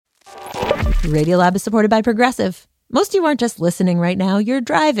Radiolab is supported by Progressive. Most of you aren't just listening right now. You're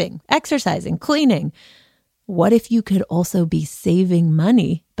driving, exercising, cleaning. What if you could also be saving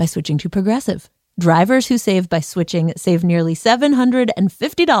money by switching to Progressive? Drivers who save by switching save nearly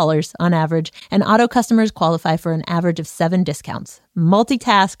 $750 on average, and auto customers qualify for an average of 7 discounts.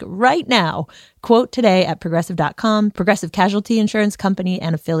 Multitask right now. Quote today at Progressive.com. Progressive Casualty Insurance Company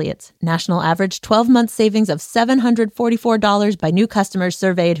and Affiliates. National average 12-month savings of $744 by new customers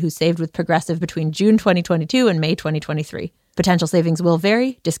surveyed who saved with Progressive between June 2022 and May 2023. Potential savings will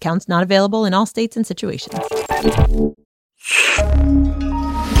vary. Discounts not available in all states and situations.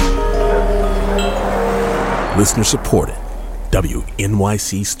 Listener supported.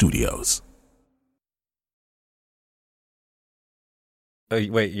 WNYC Studios. Oh,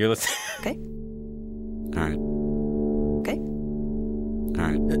 wait, you're listening? Okay. All right. Okay. All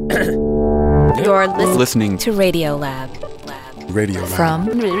right. You're Listening to Radiolab. Radio Lab. From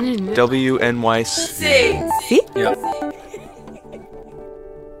WNYC. See? Yeah.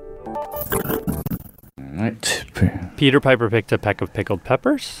 All right. Peter Piper picked a peck of pickled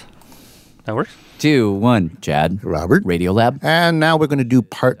peppers. That works? 2, 1. Chad. Robert. Radiolab. And now we're going to do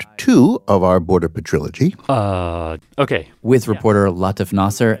part 2 of our Border Patrilogy. Okay. With reporter Latif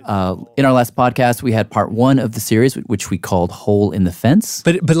Nasser. In our last podcast, we had part 1 of the series, which we called Hole in the Fence.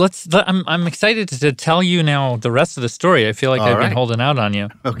 But I'm excited to tell you now the rest of the story. I feel like I've been holding out on you.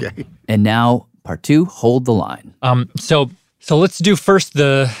 Okay. And now part 2, Hold the Line. So let's do first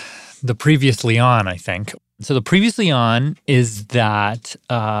the previously on, I think. So the previously on is that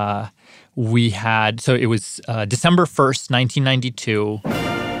we had, so it was December 1st, 1992.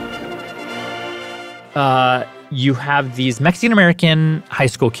 You have these Mexican-American high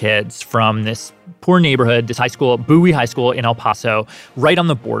school kids from this poor neighborhood, this high school, Bowie High School in El Paso, right on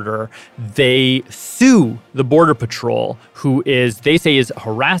the border. They sue the Border Patrol, who they say is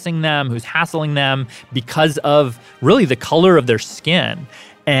harassing them, who's hassling them because of really the color of their skin.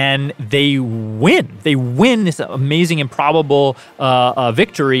 And they win. They win this amazing, improbable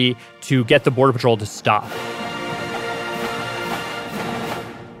victory to get the Border Patrol to stop.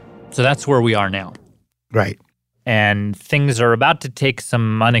 So that's where we are now. Right. And things are about to take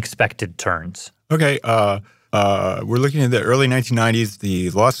some unexpected turns. Okay, we're looking at the early 1990s.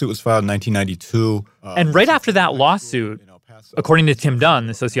 The lawsuit was filed in 1992. And right after that lawsuit, according to Tim Dunn,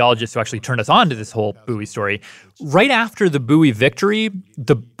 the sociologist who actually turned us on to this whole Bowie story, right after the Bowie victory,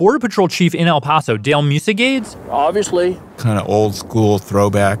 the Border Patrol chief in El Paso, Dale Musegades, obviously, kind of old school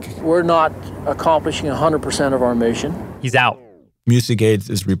throwback. we're not accomplishing 100% of our mission. he's out. Musegades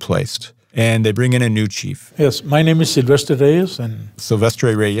is replaced, and they bring in a new chief, Yes, my name is Silvestre Reyes, and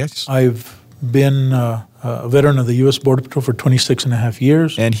Silvestre Reyes. I've been a veteran of the U.S. Border Patrol for 26 and a half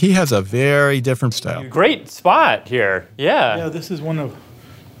years. And he has a very different style. Great spot here. Yeah, this is one of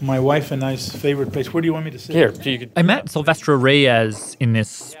my wife and I's favorite places. Where do you want me to sit? Here, I met Silvestre Reyes in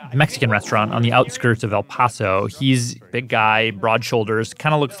this Mexican restaurant on the outskirts of El Paso. He's a big guy, broad shoulders,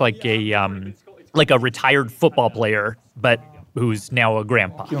 kind of looks like a retired football player, but who's now a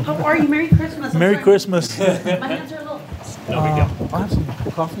grandpa. How are you? Merry Christmas. Merry Christmas. My hands are a little... No big deal. I'll have some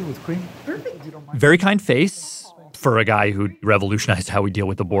coffee with cream. Perfect. Very kind face for a guy who revolutionized how we deal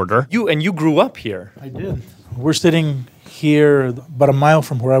with the border. You grew up here. I did. We're sitting here about a mile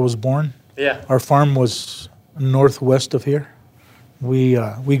from where I was born. Yeah. Our farm was northwest of here. We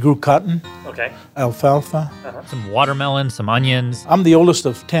grew cotton, Okay. alfalfa. Some watermelon, some onions. I'm the oldest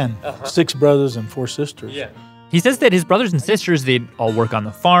of 10, 6 brothers and 4 sisters. Yeah. He says that his brothers and sisters, they'd all work on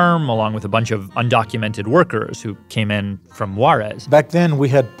the farm along with a bunch of undocumented workers who came in from Juarez. Back then, we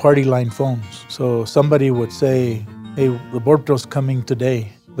had party line phones. So somebody would say, hey, the Border Patrol's coming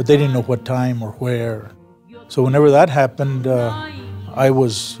today, but they didn't know what time or where. So whenever that happened, I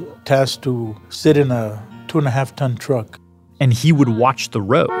was tasked to sit in a 2.5-ton truck. And he would watch the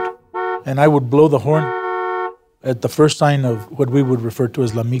road. And I would blow the horn at the first sign of what we would refer to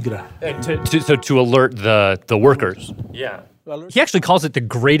as La Migra. To alert the workers. Yeah. He actually calls it the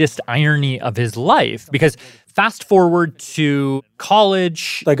greatest irony of his life because fast forward to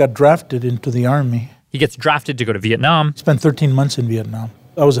college. I got drafted into the Army. He gets drafted to go to Vietnam. Spent 13 months in Vietnam.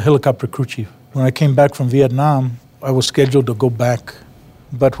 I was a helicopter crew chief. When I came back from Vietnam, I was scheduled to go back.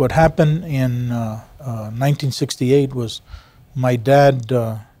 But what happened in 1968 was my dad,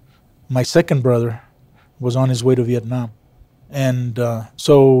 my second brother, was on his way to Vietnam. And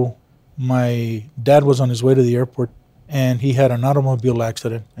so my dad was on his way to the airport, and he had an automobile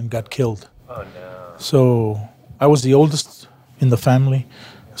accident and got killed. Oh, no. So I was the oldest in the family,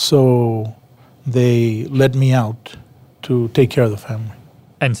 so they let me out to take care of the family.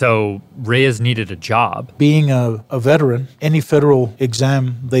 And so Reyes needed a job. Being a veteran, any federal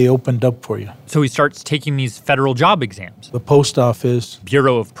exam they opened up for you. So he starts taking these federal job exams. The post office,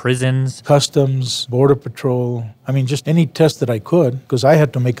 Bureau of Prisons, Customs, Border Patrol. I mean, just any test that I could, because I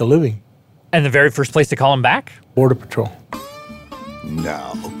had to make a living. And the very first place to call him back? Border Patrol.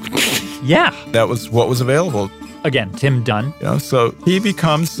 No. Yeah. That was what was available. Again, Tim Dunn. So he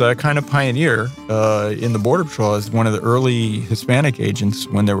becomes a kind of pioneer in the Border Patrol as one of the early Hispanic agents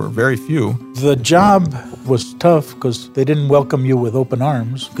when there were very few. The job was tough because they didn't welcome you with open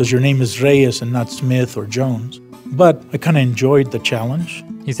arms because your name is Reyes and not Smith or Jones. But I kind of enjoyed the challenge.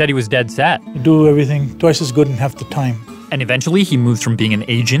 He said he was dead set. You do everything twice as good in half the time. And eventually he moves from being an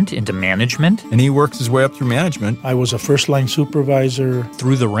agent into management. And he works his way up through management. I was a first-line supervisor.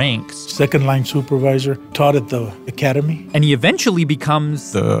 Through the ranks. Second-line supervisor. Taught at the academy. And he eventually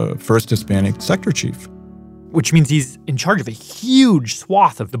becomes the first Hispanic sector chief. Which means he's in charge of a huge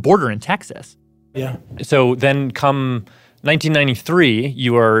swath of the border in Texas. Yeah. So then come 1993,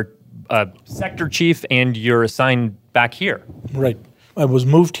 you are a sector chief and you're assigned back here. Right. I was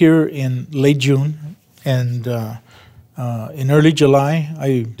moved here in late June, and in early July,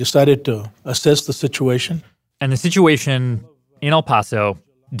 I decided to assess the situation. And the situation in El Paso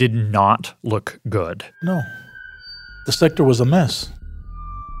did not look good. No. The sector was a mess.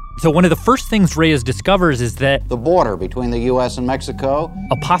 So one of the first things Reyes discovers is that the border between the U.S. and Mexico,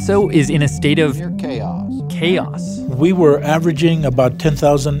 El Paso is in a state of chaos. We were averaging about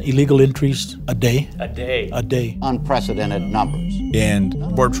 10,000 illegal entries a day. A day. Unprecedented numbers. And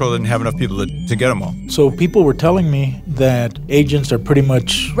Border Patrol didn't have enough people to get them all. So people were telling me that agents are pretty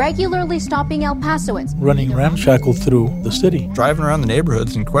much regularly stopping El Pasoans, running ramshackle through the city. Driving around the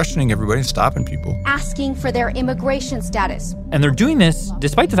neighborhoods and questioning everybody and stopping people. Asking for their immigration status. And they're doing this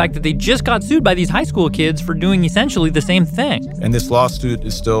despite the fact that they just got sued by these high school kids for doing essentially the same thing. And this lawsuit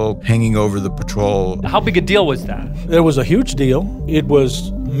is still hanging over the patrol. How big a deal was that? It was a huge deal. It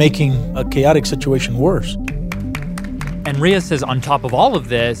was making a chaotic situation worse. And Reyes says on top of all of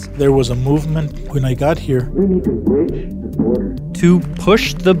this, there was a movement when I got here. We need to bridge the border. To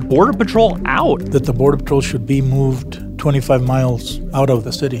push the Border Patrol out. That the Border Patrol should be moved 25 miles out of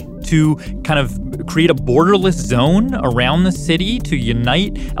the city. To kind of create a borderless zone around the city to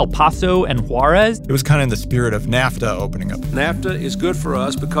unite El Paso and Juarez. It was kind of in the spirit of NAFTA opening up. NAFTA is good for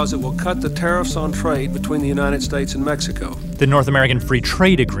us because it will cut the tariffs on trade between the United States and Mexico. The North American Free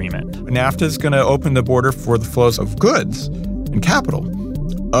Trade Agreement. NAFTA is going to open the border for the flows of goods and capital,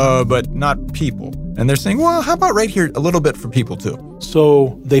 but not people. And they're saying, well, how about right here a little bit for people too?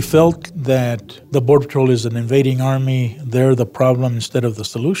 So they felt that the Border Patrol is an invading army. They're the problem instead of the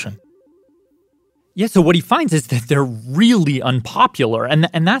solution. Yeah, so what he finds is that they're really unpopular,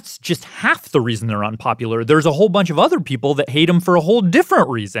 and that's just half the reason they're unpopular. There's a whole bunch of other people that hate him for a whole different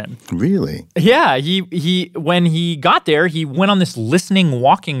reason. Really? Yeah, he when he got there, he went on this listening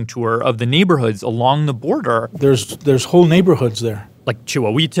walking tour of the neighborhoods along the border. There's whole neighborhoods there. Like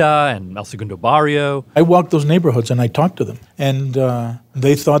Chihuahuita and El Segundo Barrio. I walked those neighborhoods and I talked to them, and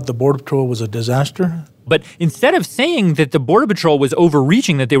they thought the Border Patrol was a disaster. But instead of saying that the Border Patrol was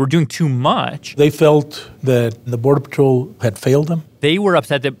overreaching, that they were doing too much, they felt that the Border Patrol had failed them. They were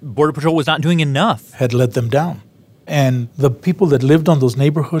upset that Border Patrol was not doing enough. Had let them down. And the people that lived on those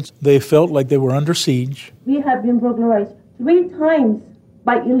neighborhoods, they felt like they were under siege. We have been burglarized 3 times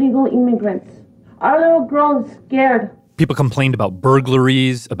by illegal immigrants. Our little girl is scared. People complained about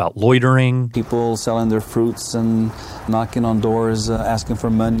burglaries, about loitering. People selling their fruits and knocking on doors, asking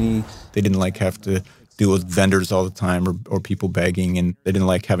for money. They didn't have to deal with vendors all the time or people begging, and they didn't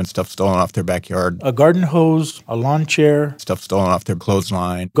like having stuff stolen off their backyard. A garden hose, a lawn chair. Stuff stolen off their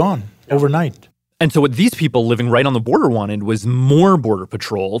clothesline. Gone overnight. And so what these people living right on the border wanted was more Border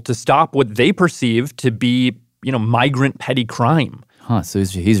Patrol to stop what they perceived to be, migrant petty crime. Huh, so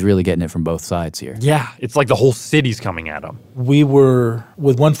he's really getting it from both sides here. Yeah, it's like the whole city's coming at him. We were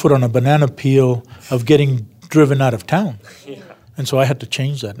with one foot on a banana peel of getting driven out of town. Yeah. And so I had to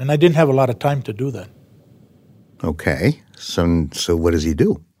change that. And I didn't have a lot of time to do that. Okay, so what does he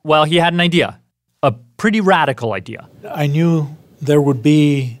do? Well, he had an idea, a pretty radical idea. I knew there would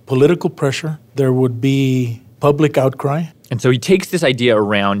be political pressure, there would be public outcry. And so he takes this idea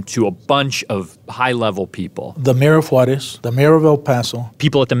around to a bunch of high-level people. The mayor of Juarez, the mayor of El Paso.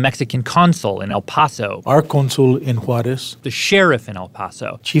 People at the Mexican consul in El Paso. Our consul in Juarez. The sheriff in El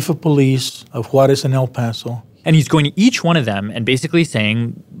Paso. Chief of police of Juarez and El Paso. And he's going to each one of them and basically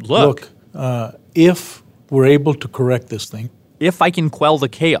saying, look, if we're able to correct this thing. If I can quell the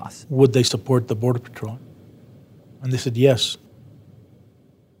chaos. Would they support the Border Patrol? And they said yes.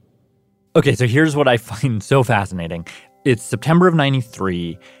 Okay, so here's what I find so fascinating. It's September of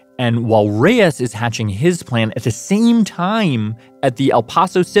 93, and while Reyes is hatching his plan at the same time at the El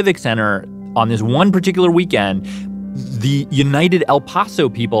Paso Civic Center on this one particular weekend, the United El Paso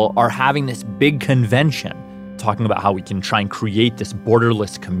people are having this big convention talking about how we can try and create this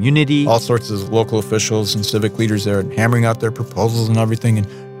borderless community. All sorts of local officials and civic leaders there hammering out their proposals and everything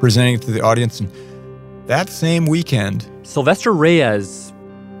and presenting it to the audience. And that same weekend, Sylvester Reyes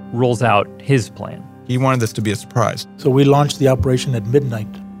rolls out his plan. He wanted this to be a surprise. So we launched the operation at midnight.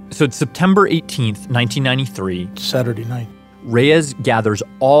 So it's September 18th, 1993. Saturday night. Reyes gathers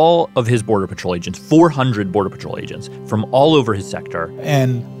all of his Border Patrol agents, 400 Border Patrol agents from all over his sector.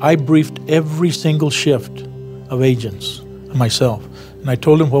 And I briefed every single shift of agents myself. And I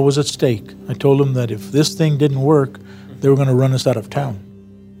told them what was at stake. I told them that if this thing didn't work, they were going to run us out of town.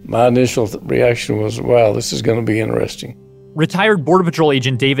 My initial reaction was, wow, this is going to be interesting. Retired Border Patrol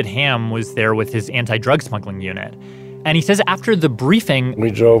agent David Ham was there with his anti-drug smuggling unit. And he says after the briefing,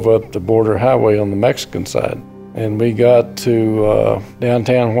 we drove up the border highway on the Mexican side, and we got to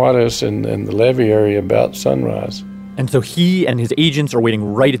downtown Juarez and the levee area about sunrise. And so he and his agents are waiting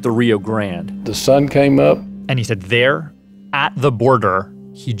right at the Rio Grande. The sun came up. And he said there, at the border,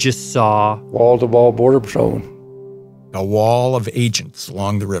 he just saw wall-to-wall Border Patrolmen. A wall of agents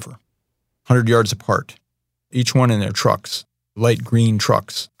along the river, 100 yards apart, each one in their trucks, light green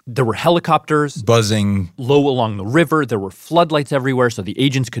trucks. There were helicopters buzzing low along the river. There were floodlights everywhere so the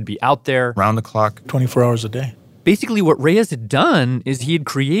agents could be out there. Round the clock. 24 hours a day. Basically, what Reyes had done is he had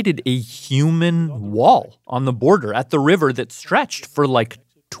created a human wall on the border at the river that stretched for like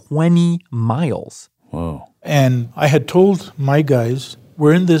 20 miles. Whoa. And I had told my guys,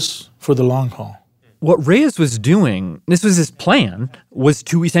 we're in this for the long haul. What Reyes was doing, this was his plan, was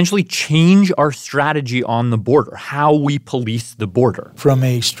to essentially change our strategy on the border, how we police the border. From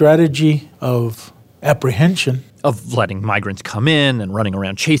a strategy of apprehension, of letting migrants come in and running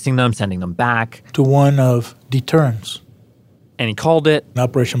around chasing them, sending them back, to one of deterrence. And he called it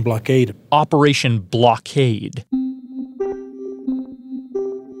Operation Blockade. Operation Blockade.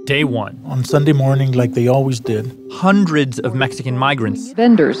 Day one. On Sunday morning, like they always did, hundreds of Mexican migrants,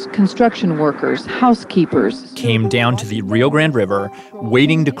 vendors, construction workers, housekeepers, came down to the Rio Grande River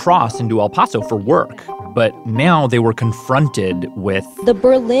waiting to cross into El Paso for work. But now they were confronted with the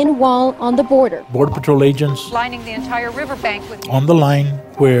Berlin Wall on the border. Border Patrol agents lining the entire riverbank with on the line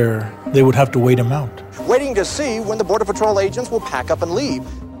where they would have to wait them out. Waiting to see when the Border Patrol agents will pack up and leave.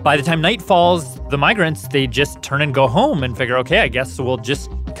 By the time night falls, the migrants, they just turn and go home and figure, okay, I guess we'll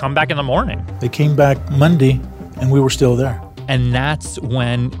just come back in the morning. They came back Monday, and we were still there. And that's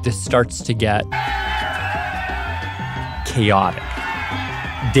when this starts to get chaotic.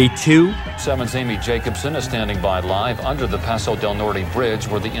 Day two. 7's Amy Jacobson is standing by live under the Paso del Norte bridge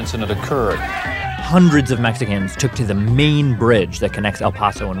where the incident occurred. Hundreds of Mexicans took to the main bridge that connects El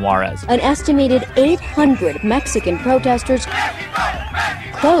Paso and Juarez. An estimated 800 Mexican protesters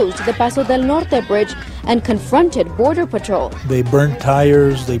closed the Paso del Norte bridge and confronted Border Patrol. They burned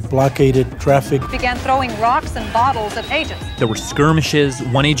tires, they blockaded traffic. Began throwing rocks and bottles at agents. There were skirmishes.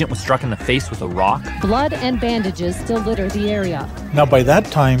 One agent was struck in the face with a rock. Blood and bandages still litter the area. Now, by that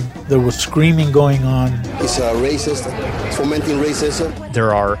time, there was screaming going on. It's racist, it's fomenting racism.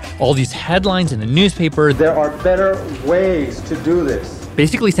 There are all these headlines in the newspaper. There are better ways to do this.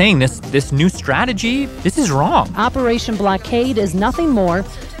 Basically saying this new strategy, this is wrong. Operation Blockade is nothing more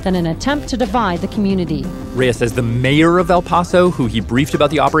than an attempt to divide the community. Reyes says the mayor of El Paso, who he briefed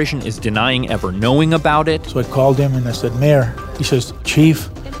about the operation, is denying ever knowing about it. So I called him and I said, Mayor, he says, Chief,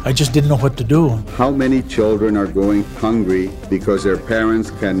 I just didn't know what to do. How many children are going hungry because their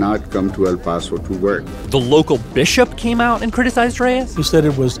parents cannot come to El Paso to work? The local bishop came out and criticized Reyes. He said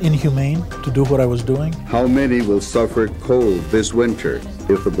it was inhumane to do what I was doing. How many will suffer cold this winter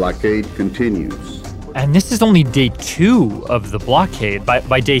if the blockade continues? And this is only day two of the blockade.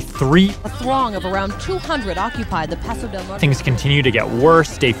 By day three, a throng of around 200 occupied the Paso del Norte. Things continue to get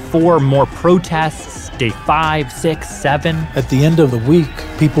worse. Day four, more protests. Day 5, 6, 7. At the end of the week,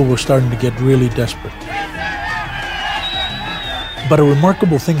 people were starting to get really desperate. But a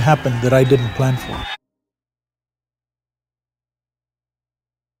remarkable thing happened that I didn't plan for.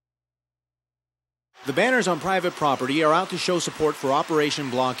 The banners on private property are out to show support for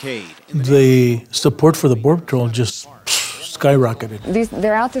Operation Blockade. The support for the Border Patrol just skyrocketed.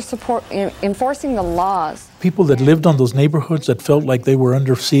 They're out there enforcing the laws. People that lived on those neighborhoods that felt like they were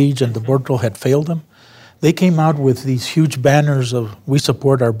under siege and the Border Patrol had failed them, they came out with these huge banners of, we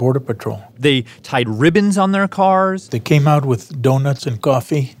support our Border Patrol. They tied ribbons on their cars. They came out with donuts and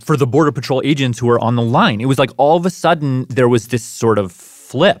coffee. For the Border Patrol agents who were on the line, it was like all of a sudden there was this sort of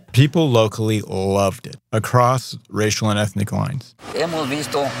flip. People locally loved it across racial and ethnic lines. Hemos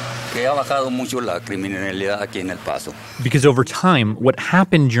visto que ha bajado mucho la criminalidad aquí en El Paso. Because over time, what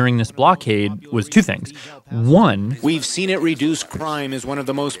happened during this blockade was two things. One, we've seen it reduce crime is one of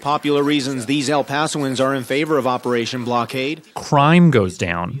the most popular reasons these El Pasoans are in favor of Operation Blockade. Crime goes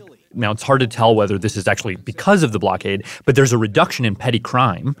down. Now, it's hard to tell whether this is actually because of the blockade, but there's a reduction in petty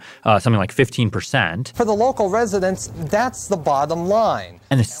crime, something like 15%. For the local residents, that's the bottom line.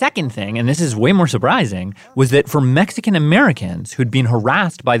 And the second thing, and this is way more surprising, was that for Mexican Americans who'd been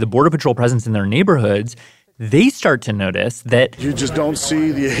harassed by the Border Patrol presence in their neighborhoods, they start to notice that you just don't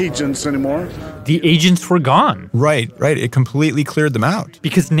see the agents anymore. The agents were gone. Right. It completely cleared them out.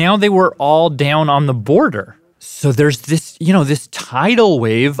 Because now they were all down on the border. So there's this, this tidal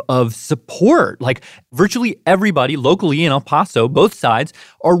wave of support. Like virtually everybody locally in El Paso, both sides,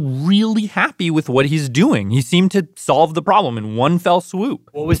 are really happy with what he's doing. He seemed to solve the problem in one fell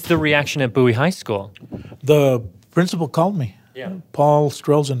swoop. What was the reaction at Bowie High School? The principal called me. Yeah. Paul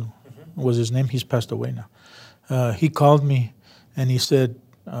Strelzen was his name. He's passed away now. He called me and he said,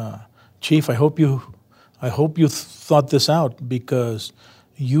 Chief, I hope you thought this out because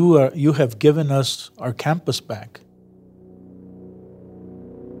you have given us our campus back.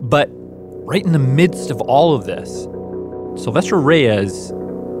 But right in the midst of all of this, Silvestre Reyes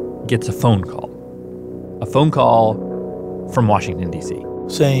gets a phone call. A phone call from Washington, D.C.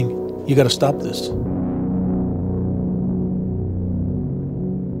 saying, you got to stop this.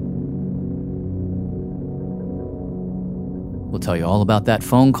 We'll tell you all about that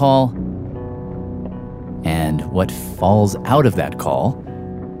phone call and what falls out of that call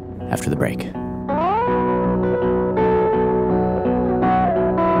after the break.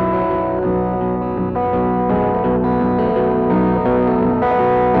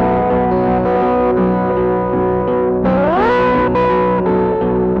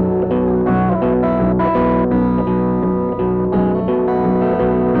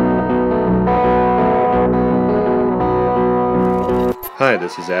 Hi,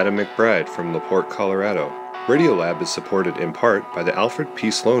 this is Adam McBride from LaPorte, Colorado. Radiolab is supported in part by the Alfred P.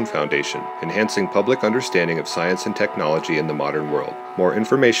 Sloan Foundation, enhancing public understanding of science and technology in the modern world. More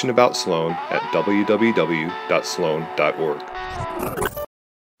information about Sloan at www.sloan.org.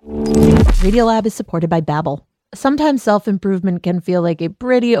 Radiolab is supported by Babbel. Sometimes self-improvement can feel like a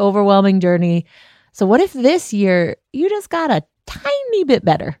pretty overwhelming journey. So what if this year you just got a tiny bit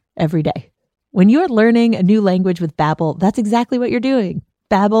better every day? When you're learning a new language with Babbel, that's exactly what you're doing.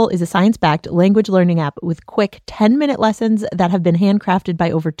 Babbel is a science-backed language learning app with quick 10-minute lessons that have been handcrafted by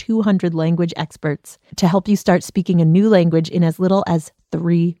over 200 language experts to help you start speaking a new language in as little as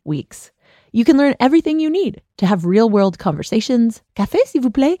 3 weeks. You can learn everything you need to have real-world conversations, café s'il vous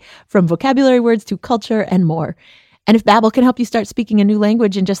plaît, from vocabulary words to culture and more. And if Babbel can help you start speaking a new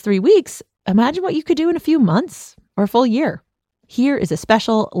language in just 3 weeks, imagine what you could do in a few months or a full year. Here is a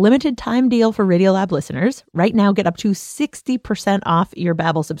special limited time deal for Radiolab listeners. Right now, get up to 60% off your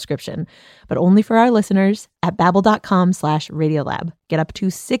Babbel subscription, but only for our listeners at babbel.com/Radiolab. Get up to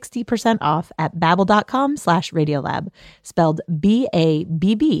 60% off at babbel.com/Radiolab, spelled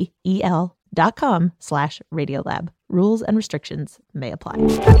BABBEL.com/Radiolab. Rules and restrictions may apply.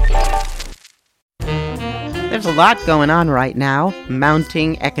 There's a lot going on right now.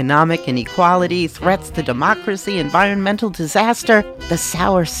 Mounting economic inequality, threats to democracy, environmental disaster, the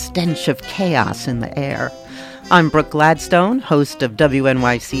sour stench of chaos in the air. I'm Brooke Gladstone, host of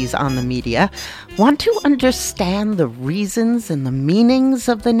WNYC's On the Media. Want to understand the reasons and the meanings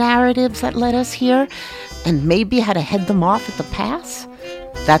of the narratives that led us here, and maybe how to head them off at the pass?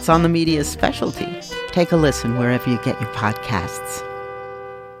 That's On the Media's specialty. Take a listen wherever you get your podcasts.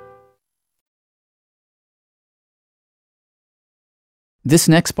 This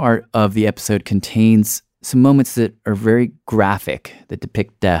next part of the episode contains some moments that are very graphic, that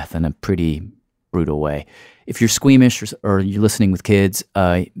depict death in a pretty brutal way. If you're squeamish or you're listening with kids,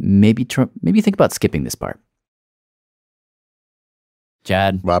 maybe think about skipping this part.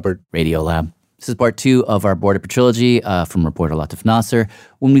 Chad, Robert, Radiolab. This is part 2 of our Border Trilogy from reporter Latif Nasser.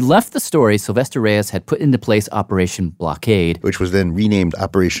 When we left the story, Silvestre Reyes had put into place Operation Blockade, which was then renamed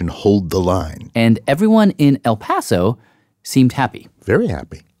Operation Hold the Line. And everyone in El Paso seemed happy. Very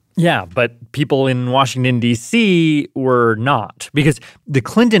happy. Yeah, but people in Washington, D.C. were not. Because the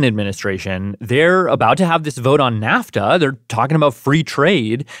Clinton administration, they're about to have this vote on NAFTA. They're talking about free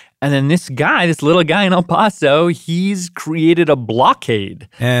trade. And then this little guy in El Paso, he's created a blockade.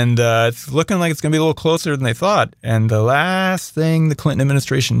 And it's looking like it's going to be a little closer than they thought. And the last thing the Clinton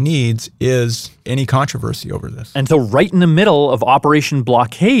administration needs is any controversy over this. And so right in the middle of Operation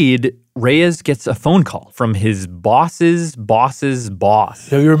Blockade, Reyes gets a phone call from his boss's boss's boss.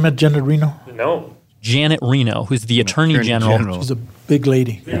 Have you ever met Janet Reno? No. Janet Reno, who's the Attorney General. She's a big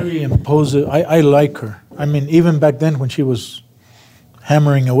lady, very imposing. I like her. I mean, even back then when she was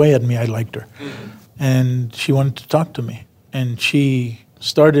hammering away at me, I liked her. And she wanted to talk to me. And she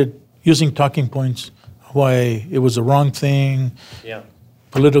started using talking points, why it was the wrong thing,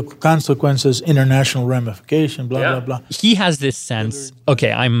 political consequences, international ramification, blah, blah, blah. He has this sense,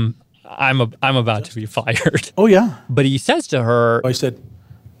 okay, I'm about to be fired. Oh, yeah. But he says to her, I said,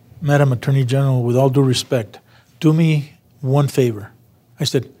 Madam Attorney General, with all due respect, do me one favor. I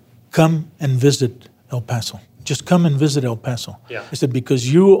said, come and visit El Paso. Just come and visit El Paso. Yeah. I said,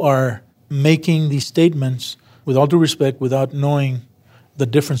 because you are making these statements, with all due respect, without knowing the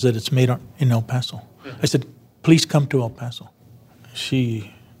difference that it's made in El Paso. Mm-hmm. I said, please come to El Paso.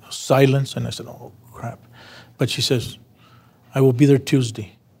 She silenced, and I said, oh, crap. But she says, I will be there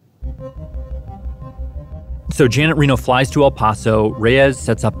Tuesday. So Janet Reno flies to El Paso. Reyes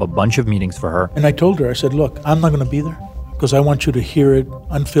sets up a bunch of meetings for her. And I told her, I said, look, I'm not going to be there because I want you to hear it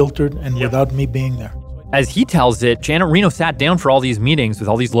unfiltered and without me being there. As he tells it, Janet Reno sat down for all these meetings with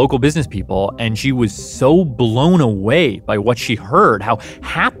all these local business people, and she was so blown away by what she heard, how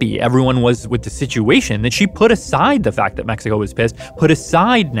happy everyone was with the situation, that she put aside the fact that Mexico was pissed, put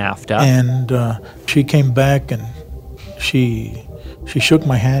aside NAFTA. And she came back and she shook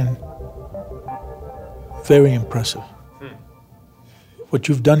my hand. Very impressive. What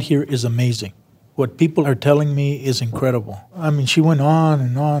you've done here is amazing. What people are telling me is incredible. I mean, she went on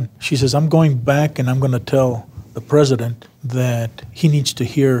and on. She says, I'm going back and I'm going to tell the president that he needs to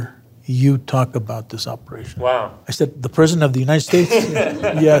hear you talk about this operation. Wow. I said, the president of the United States?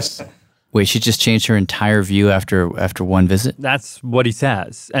 Yes. Wait, she just changed her entire view after one visit? That's what he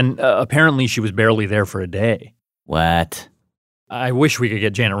says. And apparently she was barely there for a day. What? I wish we could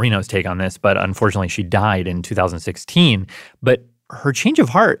get Janet Reno's take on this, but unfortunately she died in 2016. But her change of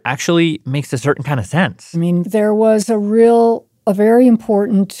heart actually makes a certain kind of sense. I mean, there was a very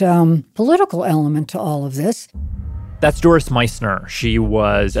important political element to all of this. That's Doris Meissner. She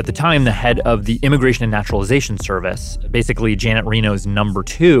was, at the time, the head of the Immigration and Naturalization Service, basically Janet Reno's number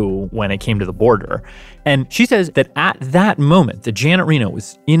 2 when it came to the border. And she says that at that moment that Janet Reno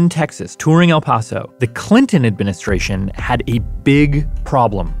was in Texas touring El Paso, the Clinton administration had a big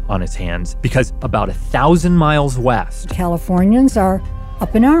problem on its hands because about 1,000 miles west, Californians are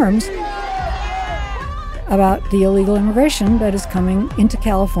up in arms about the illegal immigration that is coming into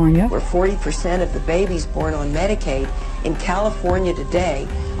California. Where 40% of the babies born on Medicaid in California today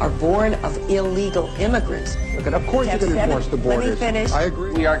are born of illegal immigrants. Look, of course you're going to enforce the borders. Let me finish. I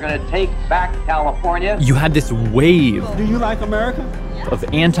agree. We are going to take back California. You had this wave Do you like America? of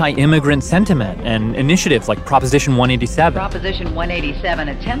anti-immigrant sentiment and initiatives like Proposition 187. Proposition 187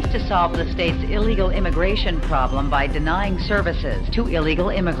 attempts to solve the state's illegal immigration problem by denying services to illegal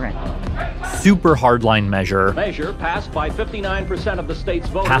immigrants. Super hardline measure. Measure passed by 59% of the state's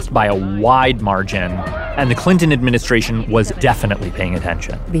voters. Passed by a wide margin. And the Clinton administration was definitely paying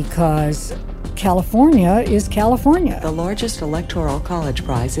attention. Because California is California. The largest electoral college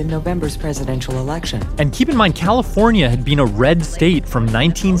prize in November's presidential election. And keep in mind, California had been a red state from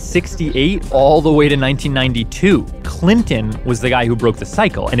 1968 all the way to 1992. Clinton was the guy who broke the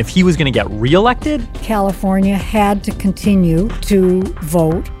cycle. And if he was going to get reelected, California had to continue to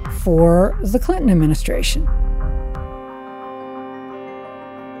vote for the Clinton administration.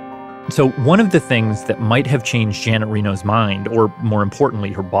 So one of the things that might have changed Janet Reno's mind, or more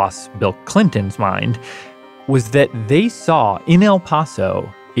importantly, her boss Bill Clinton's mind, was that they saw in El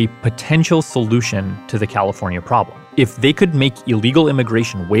Paso a potential solution to the California problem. If they could make illegal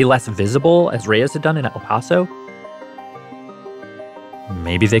immigration way less visible, as Reyes had done in El Paso,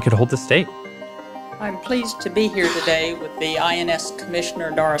 maybe they could hold the state. I'm pleased to be here today with the INS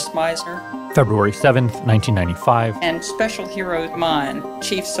Commissioner Doris Meissner. February 7th, 1995. And special hero of mine,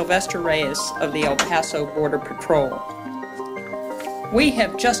 Chief Sylvester Reyes of the El Paso Border Patrol. We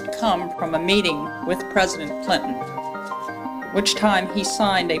have just come from a meeting with President Clinton, which time he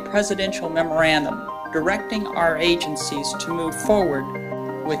signed a presidential memorandum directing our agencies to move forward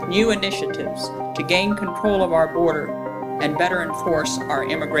with new initiatives to gain control of our border and better enforce our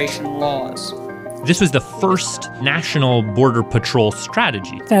immigration laws. This was the first national border patrol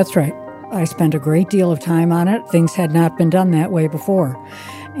strategy. That's right. I spent a great deal of time on it. Things had not been done that way before.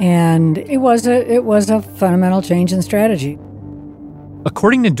 And it was a fundamental change in strategy.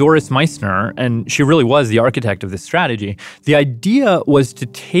 According to Doris Meissner, and she really was the architect of this strategy, the idea was to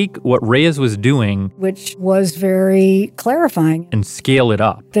take what Reyes was doing, which was very clarifying, and scale it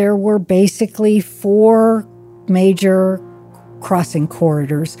up. There were basically 4 major crossing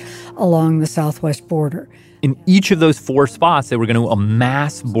corridors along the southwest border. In each of those 4 spots, they were going to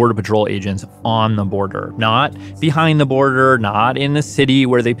amass Border Patrol agents on the border, not behind the border, not in the city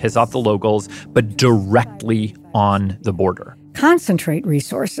where they piss off the locals, but directly on the border. Concentrate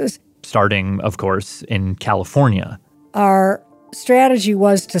resources. Starting, of course, in California. Our strategy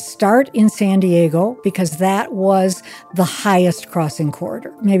was to start in San Diego because that was the highest crossing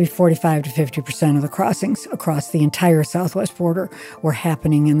corridor. Maybe 45 to 50% of the crossings across the entire southwest border were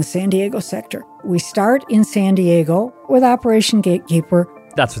happening in the San Diego sector. We start in San Diego with Operation Gatekeeper.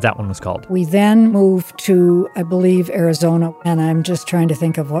 That's what that one was called. We then moved to, I believe, Arizona, and I'm just trying to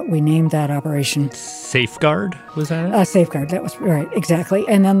think of what we named that operation. Safeguard, was that it? Safeguard, that was right, exactly.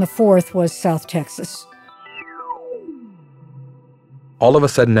 And then the 4th was South Texas. All of a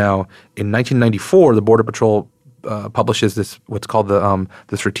sudden now, in 1994, the Border Patrol publishes this, what's called the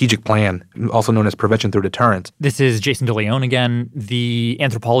strategic plan, also known as prevention through deterrence. This is Jason DeLeon again, the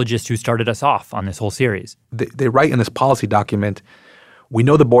anthropologist who started us off on this whole series. They write in this policy document, we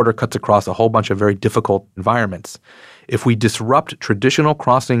know the border cuts across a whole bunch of very difficult environments. If we disrupt traditional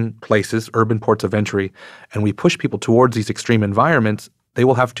crossing places, urban ports of entry, and we push people towards these extreme environments, they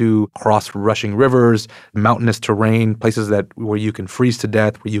will have to cross rushing rivers, mountainous terrain, places where you can freeze to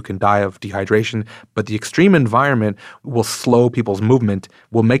death, where you can die of dehydration. But the extreme environment will slow people's movement,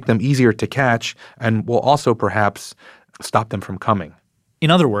 will make them easier to catch, and will also perhaps stop them from coming.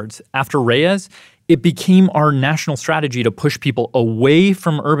 In other words, after Reyes, it became our national strategy to push people away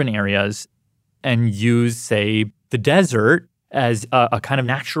from urban areas and use, say, the desert as a kind of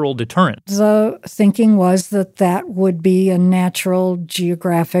natural deterrent. The thinking was that that would be a natural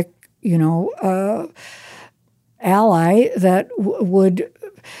geographic, ally that would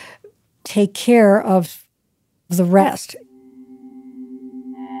take care of the rest.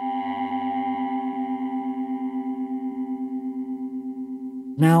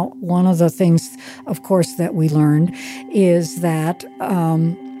 Now, one of the things, of course, that we learned is that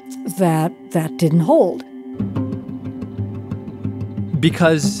that didn't hold.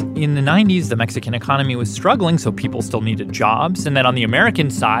 Because in the 90s, the Mexican economy was struggling, so people still needed jobs. And then on the American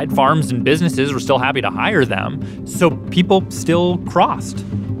side, farms and businesses were still happy to hire them, so people still crossed.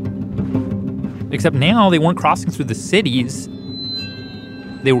 Except now they weren't crossing through the cities.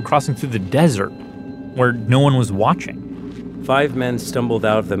 They were crossing through the desert, where no one was watching. 5 men stumbled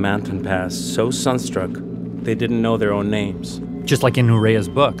out of the mountain pass so sunstruck they didn't know their own names. Just like in Urrea's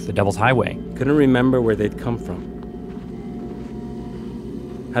book, The Devil's Highway. Couldn't remember where they'd come from.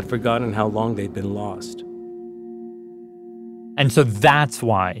 Had forgotten how long they'd been lost. And so that's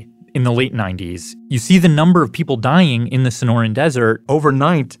why, in the late 90s, you see the number of people dying in the Sonoran Desert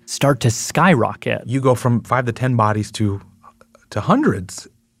overnight start to skyrocket. You go from 5 to 10 bodies to hundreds.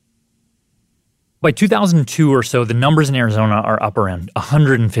 By 2002 or so, the numbers in Arizona are up around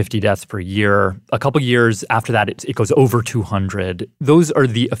 150 deaths per year. A couple years after that, it goes over 200. Those are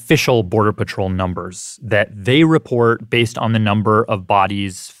the official Border Patrol numbers that they report based on the number of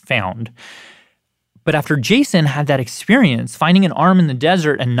bodies found. But after Jason had that experience, finding an arm in the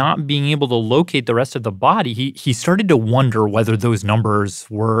desert and not being able to locate the rest of the body, he started to wonder whether those numbers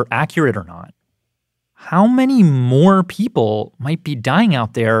were accurate or not. How many more people might be dying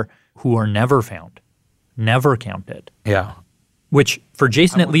out there who are never found, never counted? Yeah. Which, for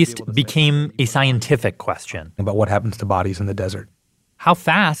Jason at least, became a scientific question. About what happens to bodies in the desert. How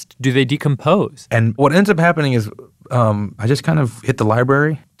fast do they decompose? And what ends up happening is I just kind of hit the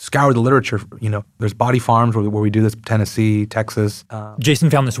library, scoured the literature. There's body farms where we do this, Tennessee, Texas. Jason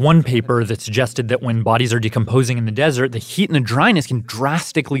found this one paper that suggested that when bodies are decomposing in the desert, the heat and the dryness can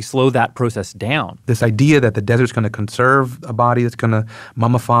drastically slow that process down. This idea that the desert's going to conserve a body, that's going to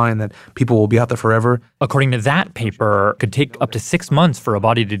mummify, and that people will be out there forever. According to that paper, it could take up to 6 months for a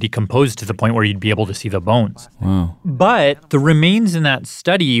body to decompose to the point where you'd be able to see the bones. Wow. But the remains in that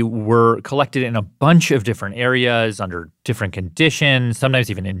study were collected in a bunch of different areas under different conditions,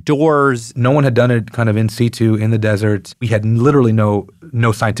 sometimes even indoors. No one had done it kind of in situ in the desert. We had literally no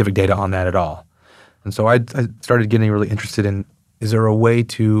scientific data on that at all. And so I started getting really interested in, is there a way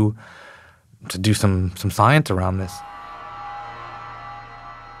to do some science around this?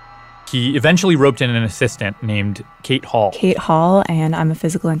 He eventually roped in an assistant named Kate Hall. Kate Hall, and I'm a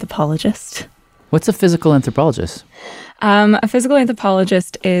physical anthropologist. What's a physical anthropologist? A physical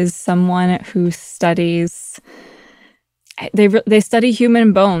anthropologist is someone who studies They study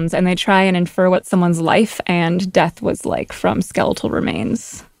human bones and they try and infer what someone's life and death was like from skeletal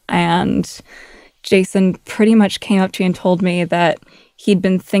remains. And Jason pretty much came up to me and told me that he'd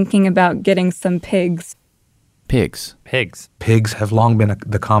been thinking about getting some pigs. Pigs. Pigs have long been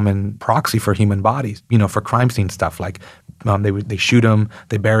the common proxy for human bodies, for crime scene stuff. Like they shoot them,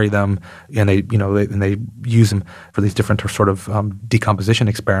 they bury them, and they use them for these different sort of decomposition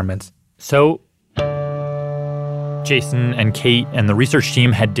experiments. So Jason and Kate and the research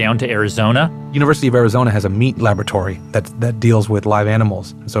team head down to Arizona. University of Arizona has a meat laboratory that deals with live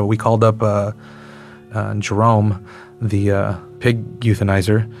animals. So we called up Jerome, the pig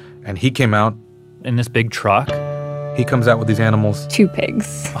euthanizer, and he came out in this big truck. He comes out with these animals. 2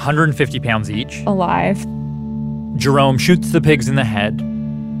 pigs. 150 pounds each. Alive. Jerome shoots the pigs in the head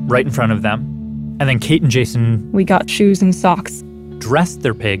right in front of them. And then Kate and Jason... We got shoes and socks. Dressed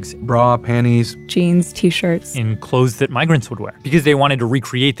their pigs. Bra, panties. Jeans, t-shirts. In clothes that migrants would wear. Because they wanted to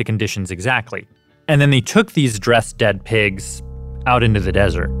recreate the conditions exactly. And then they took these dressed dead pigs out into the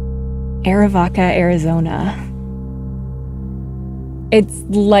desert. Arivaca, Arizona. It's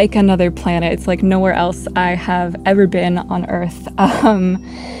like another planet. It's like nowhere else I have ever been on Earth.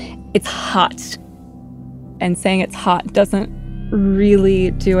 It's hot. And saying it's hot doesn't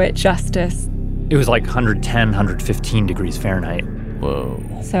really do it justice. It was like 110, 115 degrees Fahrenheit. Whoa.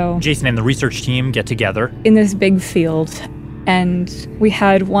 So Jason and the research team get together. In this big field. And we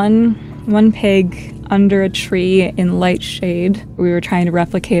had one pig under a tree in light shade. We were trying to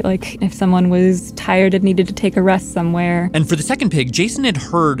replicate, like, if someone was tired and needed to take a rest somewhere. And for the second pig, Jason had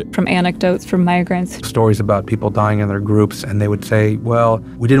heard from anecdotes from migrants. Stories about people dying in their groups, and they would say, well,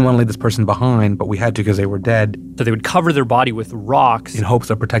 we didn't want to leave this person behind, but we had to because they were dead. So they would cover their body with rocks in hopes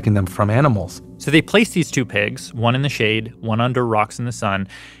of protecting them from animals. So they placed these 2 pigs, one in the shade, one under rocks in the sun,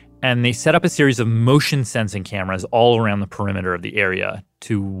 and they set up a series of motion sensing cameras all around the perimeter of the area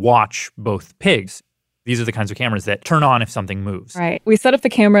to watch both pigs. These are the kinds of cameras that turn on if something moves. Right. We set up the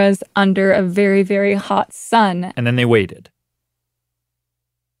cameras under a very, very hot sun. And then they waited.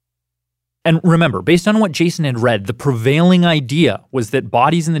 And remember, based on what Jason had read, the prevailing idea was that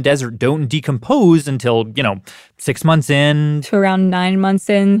bodies in the desert don't decompose until, 6 months in. To around 9 months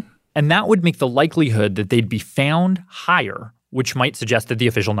in. And that would make the likelihood that they'd be found higher, which might suggest that the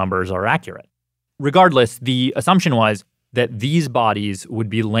official numbers are accurate. Regardless, the assumption was that these bodies would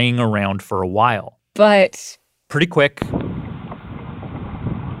be laying around for a while. But pretty quick,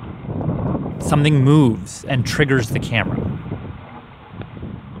 something moves and triggers the camera.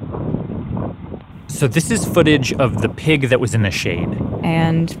 So this is footage of the pig that was in the shade.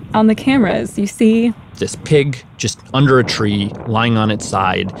 And on the cameras, you see this pig just under a tree, lying on its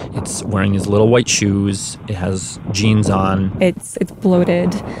side. It's wearing his little white shoes. It has jeans on. It's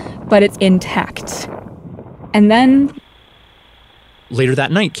bloated, but it's intact. And then later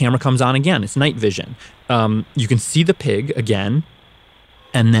that night, camera comes on again. It's night vision. You can see the pig again,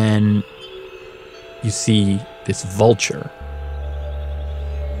 and then you see this vulture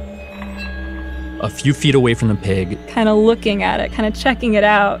a few feet away from the pig. Kind of looking at it, kind of checking it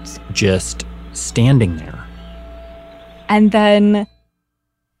out. Just standing there. And then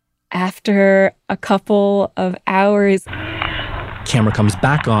after a couple of hours, camera comes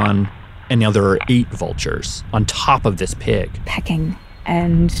back on. And now there are 8 vultures on top of this pig. Pecking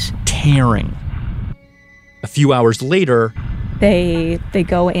and tearing. A few hours later, they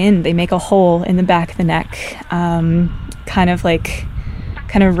go in. They make a hole in the back of the neck, kind of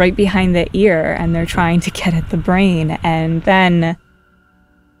right behind the ear, and they're trying to get at the brain. And then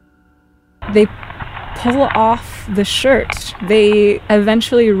they pull off the shirt. They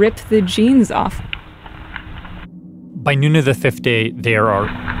eventually rip the jeans off. By noon of the 5th day, there are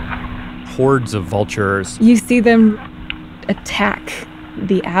hordes of vultures. You see them attack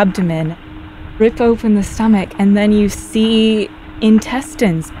the abdomen, rip open the stomach, and then you see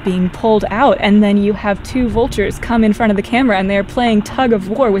intestines being pulled out, and then you have 2 vultures come in front of the camera, and they're playing tug of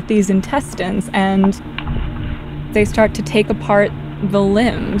war with these intestines, and they start to take apart the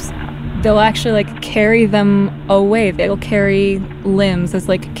limbs. They'll actually carry them away. They'll carry limbs as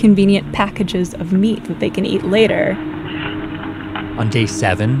convenient packages of meat that they can eat later. On day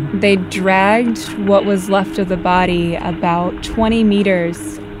 7, they dragged what was left of the body about 20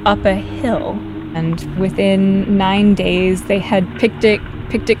 meters up a hill. And within 9 days, they had picked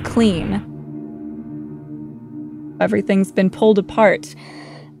it clean. Everything's been pulled apart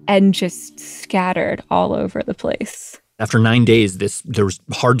and just scattered all over the place. After 9 days, there was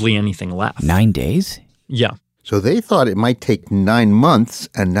hardly anything left. 9 days? Yeah. So they thought it might take 9 months,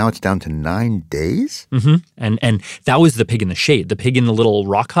 and now it's down to 9 days? Mm-hmm. And that was the pig in the shade. The pig in the little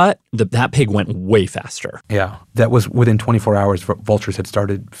rock hut, that pig went way faster. Yeah, that was within 24 hours, vultures had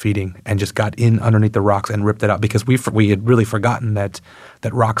started feeding and just got in underneath the rocks and ripped it out because we had really forgotten that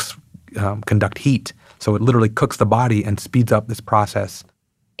rocks conduct heat. So it literally cooks the body and speeds up this process.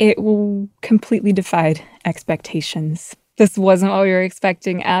 It completely defied expectations. This wasn't what we were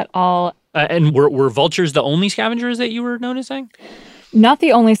expecting at all. And were vultures the only scavengers that you were noticing? Not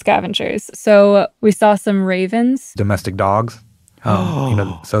the only scavengers. So we saw some ravens. Domestic dogs.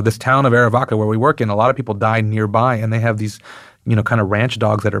 So this town of Arivaca where we work in, a lot of people die nearby, and they have these, kind of ranch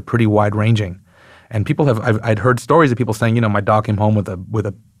dogs that are pretty wide-ranging. And people I'd heard stories of people saying, my dog came home with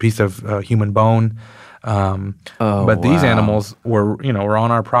a piece of human bone. But these animals were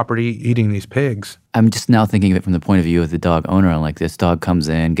on our property eating these pigs. I'm just now thinking of it from the point of view of the dog owner. I'm like, this dog comes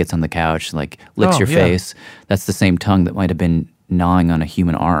in, gets on the couch, like licks your face. That's the same tongue that might have been gnawing on a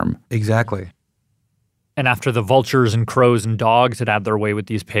human arm. Exactly. And after the vultures and crows and dogs had their way with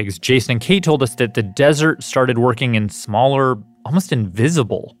these pigs, Jason and Kate told us that the desert started working in smaller, almost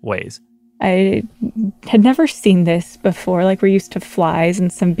invisible ways. I had never seen this before. Like, we're used to flies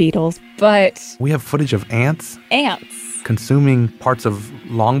and some beetles, but... We have footage of ants. Ants. Consuming parts of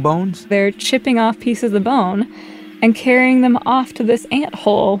long bones. They're chipping off pieces of bone and carrying them off to this ant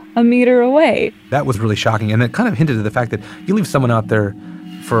hole a meter away. That was really shocking. And it kind of hinted at the fact that you leave someone out there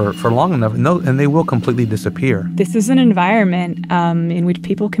for long enough and they will completely disappear. This is an environment in which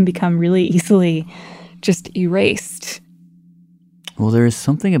people can become really easily just erased. Well, there is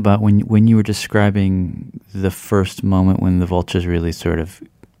something about when you were describing the first moment when the vultures really sort of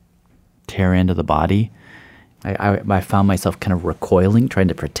tear into the body, I found myself kind of recoiling, trying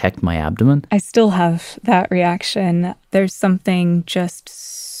to protect my abdomen. I still have that reaction. There's something just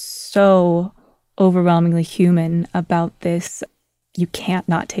so overwhelmingly human about this. You can't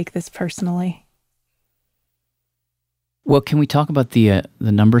not take this personally. Well, can we talk about the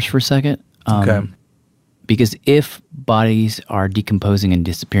numbers for a second? Okay. Because if bodies are decomposing and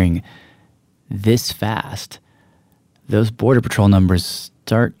disappearing this fast, those Border Patrol numbers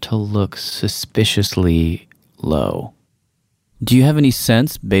start to look suspiciously low. Do you have any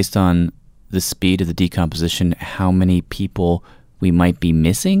sense, based on the speed of the decomposition, how many people we might be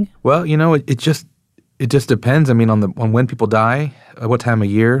missing? Well, it just depends. I mean, on when people die, what time of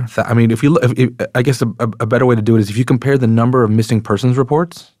year. I mean, I guess a better way to do it is if you compare the number of missing persons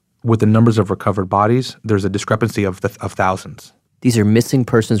reports with the numbers of recovered bodies, there's a discrepancy of thousands. These are missing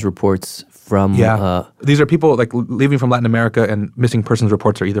persons reports from... These are people like leaving from Latin America, and missing persons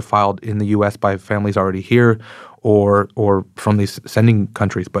reports are either filed in the U.S. by families already here or from these sending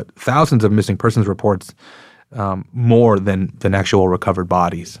countries. But thousands of missing persons reports, more than actual recovered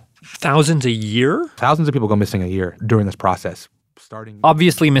bodies. Thousands a year? Thousands of people go missing a year during this process.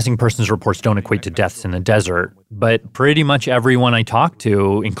 Obviously, missing persons reports don't equate to deaths in the desert, but pretty much everyone I talk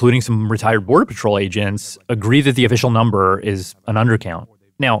to, including some retired Border Patrol agents, agree that the official number is an undercount.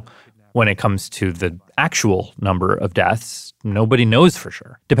 Now, when it comes to the actual number of deaths, nobody knows for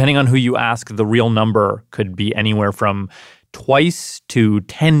sure. Depending on who you ask, the real number could be anywhere from twice to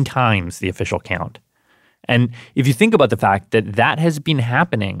 10 times the official count. And if you think about the fact that that has been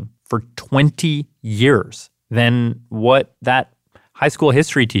happening for 20 years, then what that high school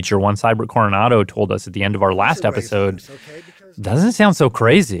history teacher, Juan Seibert Coronado, told us at the end of our last episode doesn't sound so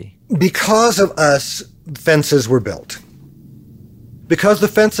crazy. Because of us, fences were built. Because the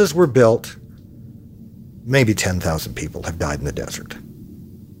fences were built, maybe 10,000 people have died in the desert.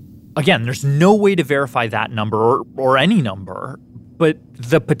 Again, there's no way to verify that number or any number, but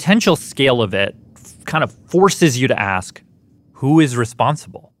the potential scale of it kind of forces you to ask, who is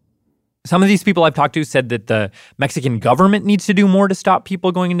responsible? Some of these people I've talked to said that the Mexican government needs to do more to stop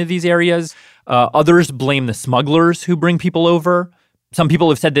people going into these areas. Others blame the smugglers who bring people over. Some people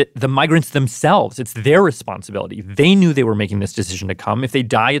have said that the migrants themselves, it's their responsibility. They knew they were making this decision to come. If they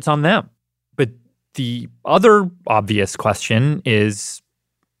die, it's on them. But the other obvious question is,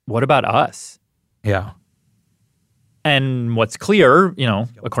 what about us? Yeah. And what's clear,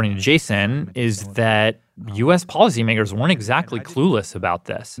 according to Jason, is that U.S. policymakers weren't exactly clueless about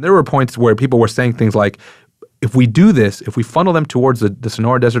this. There were points where people were saying things like, if we do this, if we funnel them towards the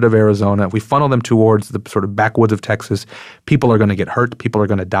Sonora Desert of Arizona, if we funnel them towards the sort of backwoods of Texas, people are going to get hurt, people are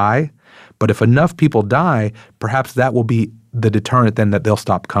going to die. But if enough people die, perhaps that will be the deterrent then that they'll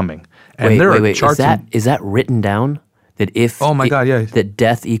stop coming. And wait. Is that written down? That if that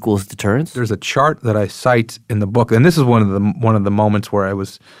death equals deterrence? There's a chart that I cite in the book, and this is one of the moments where I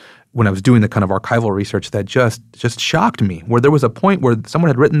was when I was doing the kind of archival research that just shocked me, where there was a point where someone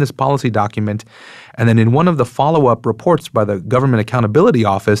had written this policy document, and then in one of the follow-up reports by the Government Accountability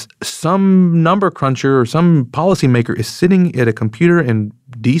Office, some number cruncher or some policymaker is sitting at a computer in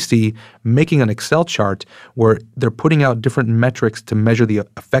D.C. making an Excel chart where they're putting out different metrics to measure the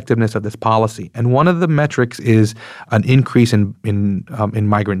effectiveness of this policy. And one of the metrics is an increase in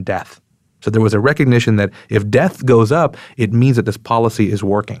migrant death. So there was a recognition that if death goes up, it means that this policy is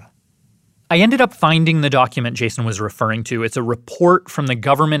working. I ended up finding the document Jason was referring to. It's a report from the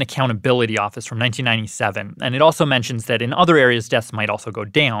Government Accountability Office from 1997, and it also mentions that in other areas, deaths might also go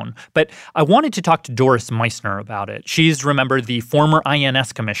down. But I wanted to talk to Doris Meissner about it. She's, remember, the former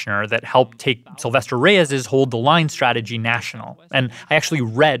INS commissioner that helped take Sylvester Reyes's Hold the Line strategy national. And I actually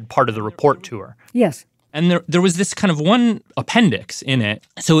read part of the report to her. Yes. And there was this kind of one appendix in it.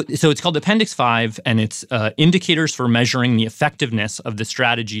 So it's called Appendix 5, and it's indicators for measuring the effectiveness of the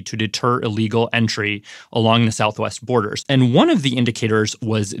strategy to deter illegal entry along the southwest borders. And one of the indicators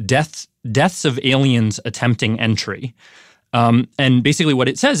was deaths of aliens attempting entry. And basically what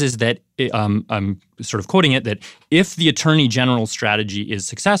it says is that, I'm sort of quoting it, that if the Attorney General's strategy is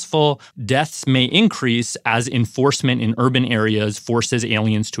successful, deaths may increase as enforcement in urban areas forces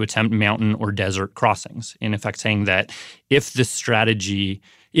aliens to attempt mountain or desert crossings. In effect saying that if the strategy,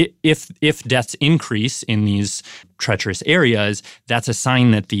 if deaths increase in these treacherous areas, that's a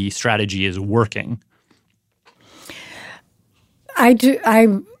sign that the strategy is working. I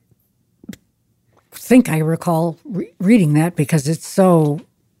think I recall reading that because it's so,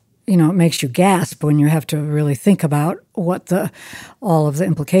 it makes you gasp when you have to really think about what all of the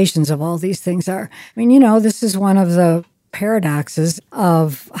implications of all these things are. I mean, this is one of the paradoxes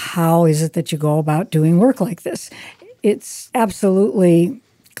of how is it that you go about doing work like this. It's absolutely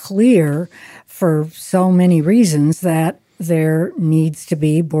clear for so many reasons that there needs to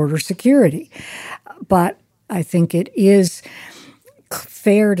be border security. But I think it is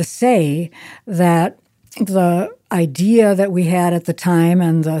fair to say that the idea that we had at the time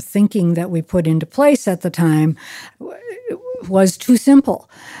and the thinking that we put into place at the time was too simple.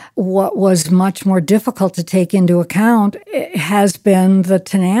 What was much more difficult to take into account has been the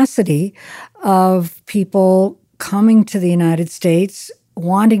tenacity of people coming to the United States,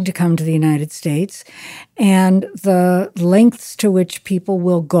 wanting to come to the United States, and the lengths to which people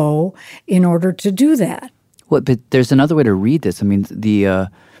will go in order to do that. Well, but there's another way to read this. I mean,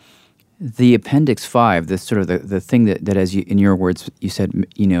 the Appendix 5, this sort of the thing that as you, in your words, you said,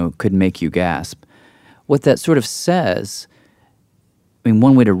 could make you gasp. What that sort of says,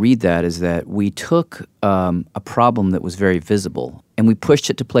 one way to read that is that we took a problem that was very visible and we pushed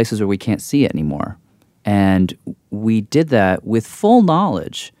it to places where we can't see it anymore. And we did that with full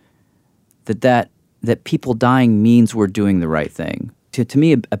knowledge that people dying means we're doing the right thing. To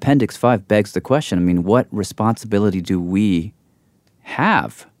me, Appendix 5 begs the question, what responsibility do we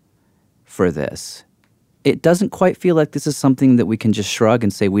have for this? It doesn't quite feel like this is something that we can just shrug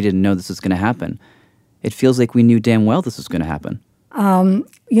and say we didn't know this was going to happen. It feels like we knew damn well this was going to happen.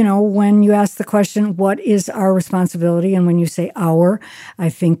 When you ask the question, what is our responsibility? And when you say our, I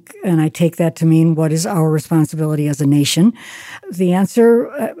think, and I take that to mean what is our responsibility as a nation? The answer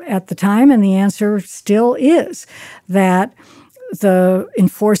at the time and the answer still is that the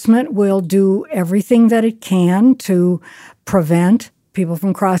enforcement will do everything that it can to prevent people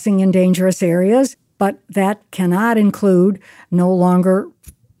from crossing in dangerous areas, but that cannot include no longer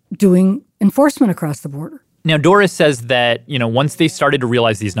doing enforcement across the border. Now, Doris says that, once they started to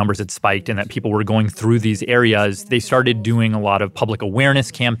realize these numbers had spiked and that people were going through these areas, they started doing a lot of public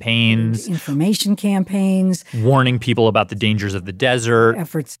awareness campaigns, information campaigns, warning people about the dangers of the desert,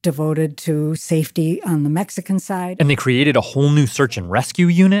 efforts devoted to safety on the Mexican side. And they created a whole new search and rescue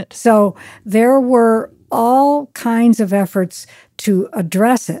unit. So there were all kinds of efforts to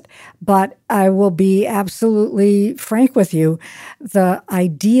address it. But I will be absolutely frank with you. The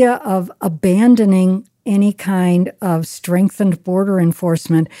idea of abandoning any kind of strengthened border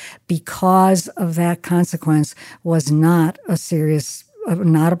enforcement because of that consequence was not a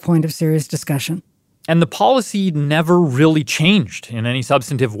point of serious discussion. And the policy never really changed in any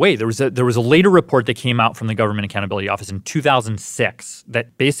substantive way. There was a later report that came out from the Government Accountability Office in 2006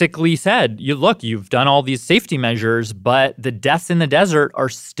 that basically said, you've done all these safety measures, but the deaths in the desert are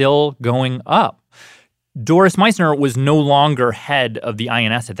still going up. Doris Meissner was no longer head of the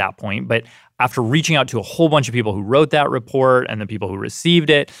INS at that point, but after reaching out to a whole bunch of people who wrote that report and the people who received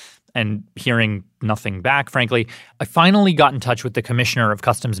it, and hearing nothing back, frankly, I finally got in touch with the Commissioner of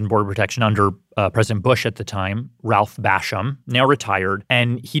Customs and Border Protection under President Bush at the time, Ralph Basham, now retired.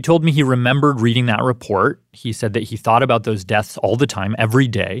 And he told me he remembered reading that report. He said that he thought about those deaths all the time, every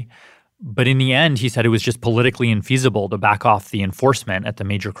day. But in the end, he said it was just politically infeasible to back off the enforcement at the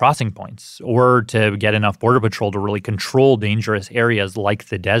major crossing points or to get enough Border Patrol to really control dangerous areas like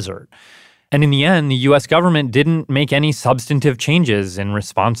the desert. And in the end, the U.S. government didn't make any substantive changes in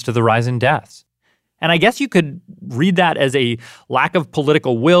response to the rise in deaths. And I guess you could read that as a lack of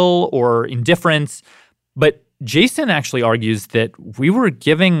political will or indifference. But Jason actually argues that we were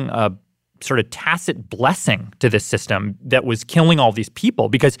giving a sort of tacit blessing to this system that was killing all these people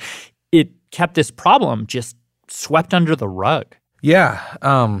because it kept this problem just swept under the rug. Yeah.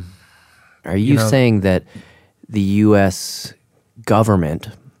 Are you saying that the U.S. government,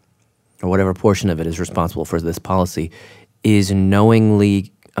 or whatever portion of it is responsible for this policy, is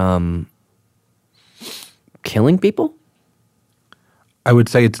knowingly killing people? I would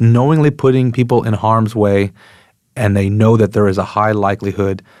say it's knowingly putting people in harm's way, and they know that there is a high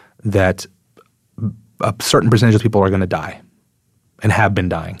likelihood that a certain percentage of people are going to die and have been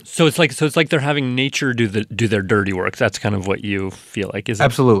dying. So it's like they're having nature do their dirty work. That's kind of what you feel like, is it?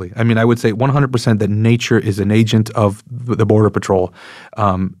 Absolutely. I mean, I would say 100% that nature is an agent of the Border Patrol.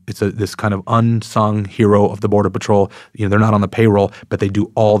 It's this kind of unsung hero of the Border Patrol. You know, they're not on the payroll, but they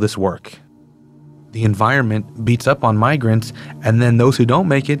do all this work. The environment beats up on migrants, and then those who don't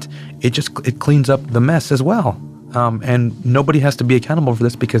make it, it cleans up the mess as well. And nobody has to be accountable for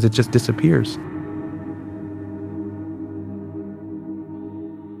this because it just disappears.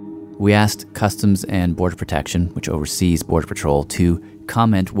 We asked Customs and Border Protection, which oversees Border Patrol, to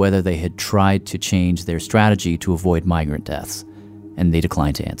comment whether they had tried to change their strategy to avoid migrant deaths, and they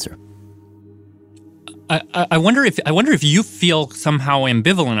declined to answer. I wonder if you feel somehow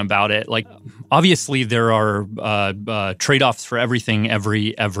ambivalent about it. Like, obviously, there are trade-offs for everything.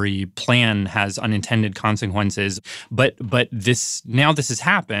 Every plan has unintended consequences. But this has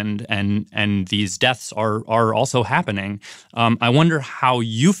happened, and these deaths are also happening. I wonder how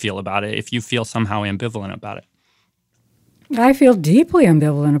you feel about it. If you feel somehow ambivalent about it. I feel deeply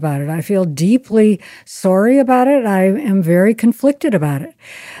ambivalent about it. I feel deeply sorry about it. I am very conflicted about it.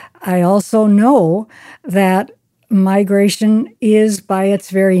 I also know that migration is, by its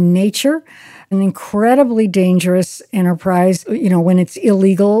very nature, an incredibly dangerous enterprise, when it's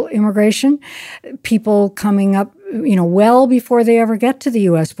illegal immigration. People coming up, well before they ever get to the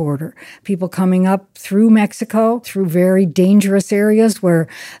U.S. border. People coming up through Mexico, through very dangerous areas where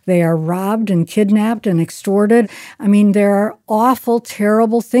they are robbed and kidnapped and extorted. I mean, there are awful,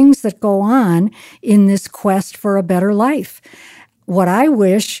 terrible things that go on in this quest for a better life. What I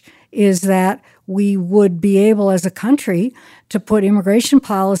wish is that we would be able as a country to put immigration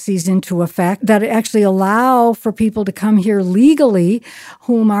policies into effect that actually allow for people to come here legally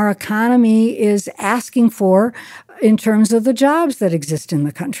whom our economy is asking for in terms of the jobs that exist in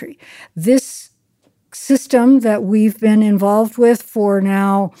the country. This system that we've been involved with for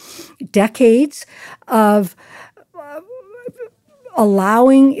now decades of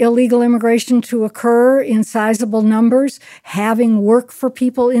allowing illegal immigration to occur in sizable numbers, having work for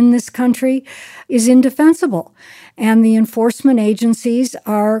people in this country, is indefensible. And the enforcement agencies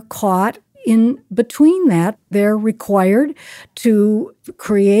are caught in between that. They're required to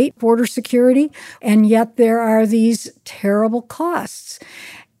create border security, and yet there are these terrible costs.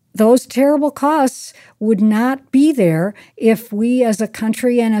 Those terrible costs would not be there if we as a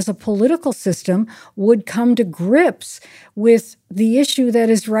country and as a political system would come to grips with the issue that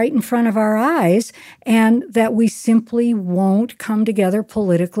is right in front of our eyes and that we simply won't come together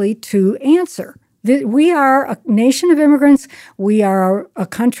politically to answer. We are a nation of immigrants. We are a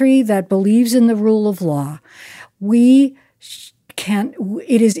country that believes in the rule of law. It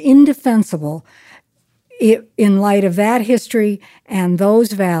is indefensible in light of that history and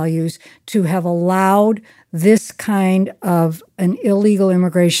those values to have allowed this kind of an illegal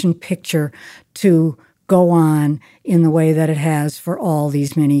immigration picture to go on in the way that it has for all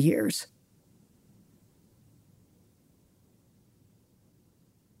these many years.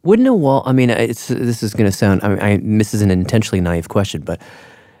 Wouldn't a wall, this is going to sound, this is an intentionally naive question, but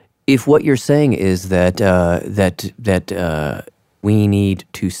if what you're saying is that we need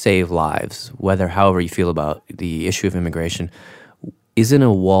to save lives, however you feel about the issue of immigration, isn't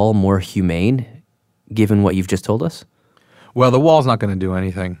a wall more humane, given what you've just told us? Well, the wall's not going to do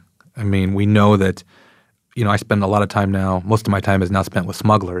anything. I mean, we know that, I spend a lot of time now, most of my time is now spent with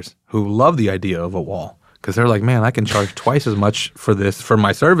smugglers who love the idea of a wall because they're like, man, I can charge twice as much for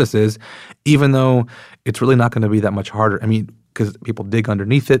my services, even though it's really not going to be that much harder. I mean, because people dig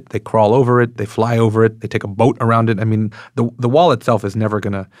underneath it, they crawl over it, they fly over it, they take a boat around it. I mean, the wall itself is never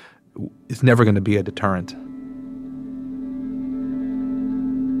gonna be a deterrent.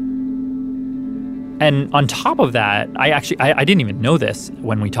 And on top of that, I didn't even know this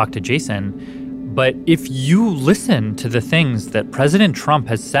when we talked to Jason, but if you listen to the things that President Trump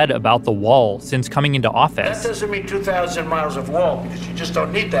has said about the wall since coming into office. That doesn't mean 2,000 miles of wall, because you just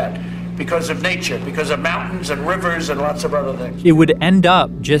don't need that because of nature, because of mountains and rivers and lots of other things. It would end up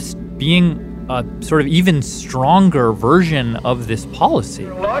just being a sort of even stronger version of this policy.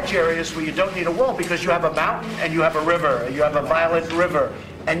 There are large areas where you don't need a wall because you have a mountain and you have a river, and you have a violent river,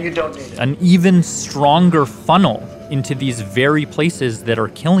 and you don't need it. An even stronger funnel into these very places that are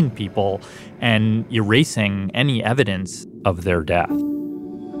killing people and erasing any evidence of their death.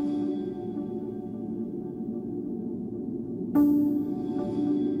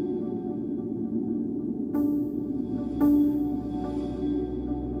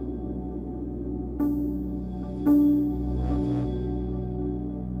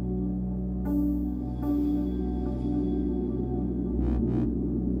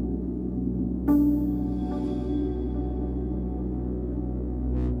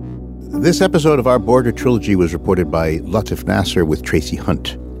 This episode of our Border Trilogy was reported by Latif Nasser with Tracy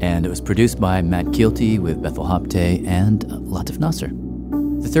Hunt. And it was produced by Matt Kielty with Bethel Hopte and Latif Nasser.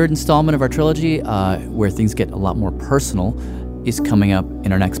 The third installment of our trilogy, where things get a lot more personal, is coming up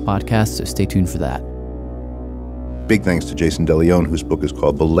in our next podcast, so stay tuned for that. Big thanks to Jason DeLeon, whose book is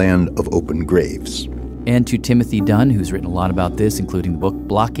called The Land of Open Graves. And to Timothy Dunn, who's written a lot about this, including the book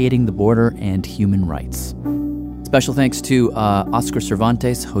Blockading the Border and Human Rights. Special thanks to Oscar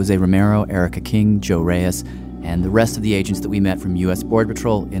Cervantes, Jose Romero, Erica King, Joe Reyes, and the rest of the agents that we met from U.S. Border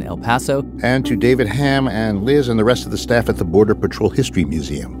Patrol in El Paso. And to David Ham and Liz and the rest of the staff at the Border Patrol History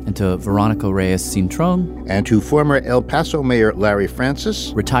Museum. And to Veronica Reyes Cintron. And to former El Paso Mayor Larry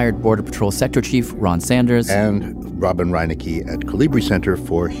Francis. Retired Border Patrol Sector Chief Ron Sanders. And Robin Reinecke at Colibri Center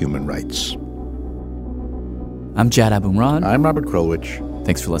for Human Rights. I'm Jad Abumrad. I'm Robert Krulwich.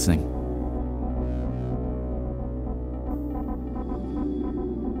 Thanks for listening.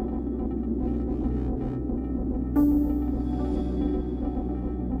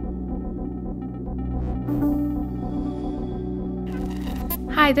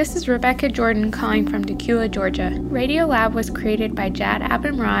 Hi, this is Rebecca Jordan calling from Tequila, Georgia. Radiolab was created by Jad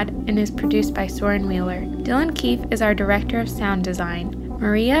Abumrad and is produced by Soren Wheeler. Dylan Keefe is our Director of Sound Design.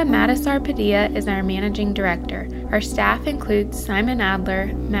 Maria Matisar Padilla is our Managing Director. Our staff includes Simon Adler,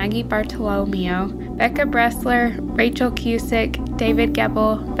 Maggie Bartolomeo, Becca Bressler, Rachel Cusick, David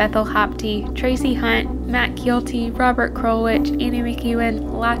Gebel, Bethel Hopte, Tracy Hunt, Matt Kielty, Robert Krulwich, Annie McEwen,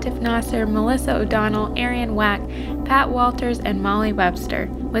 Latif Nasser, Melissa O'Donnell, Arian Wack, Pat Walters, and Molly Webster,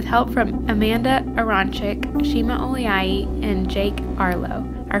 with help from Amanda Aronchik, Shima Oliai, and Jake Arlo.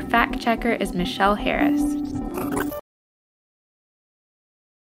 Our fact checker is Michelle Harris.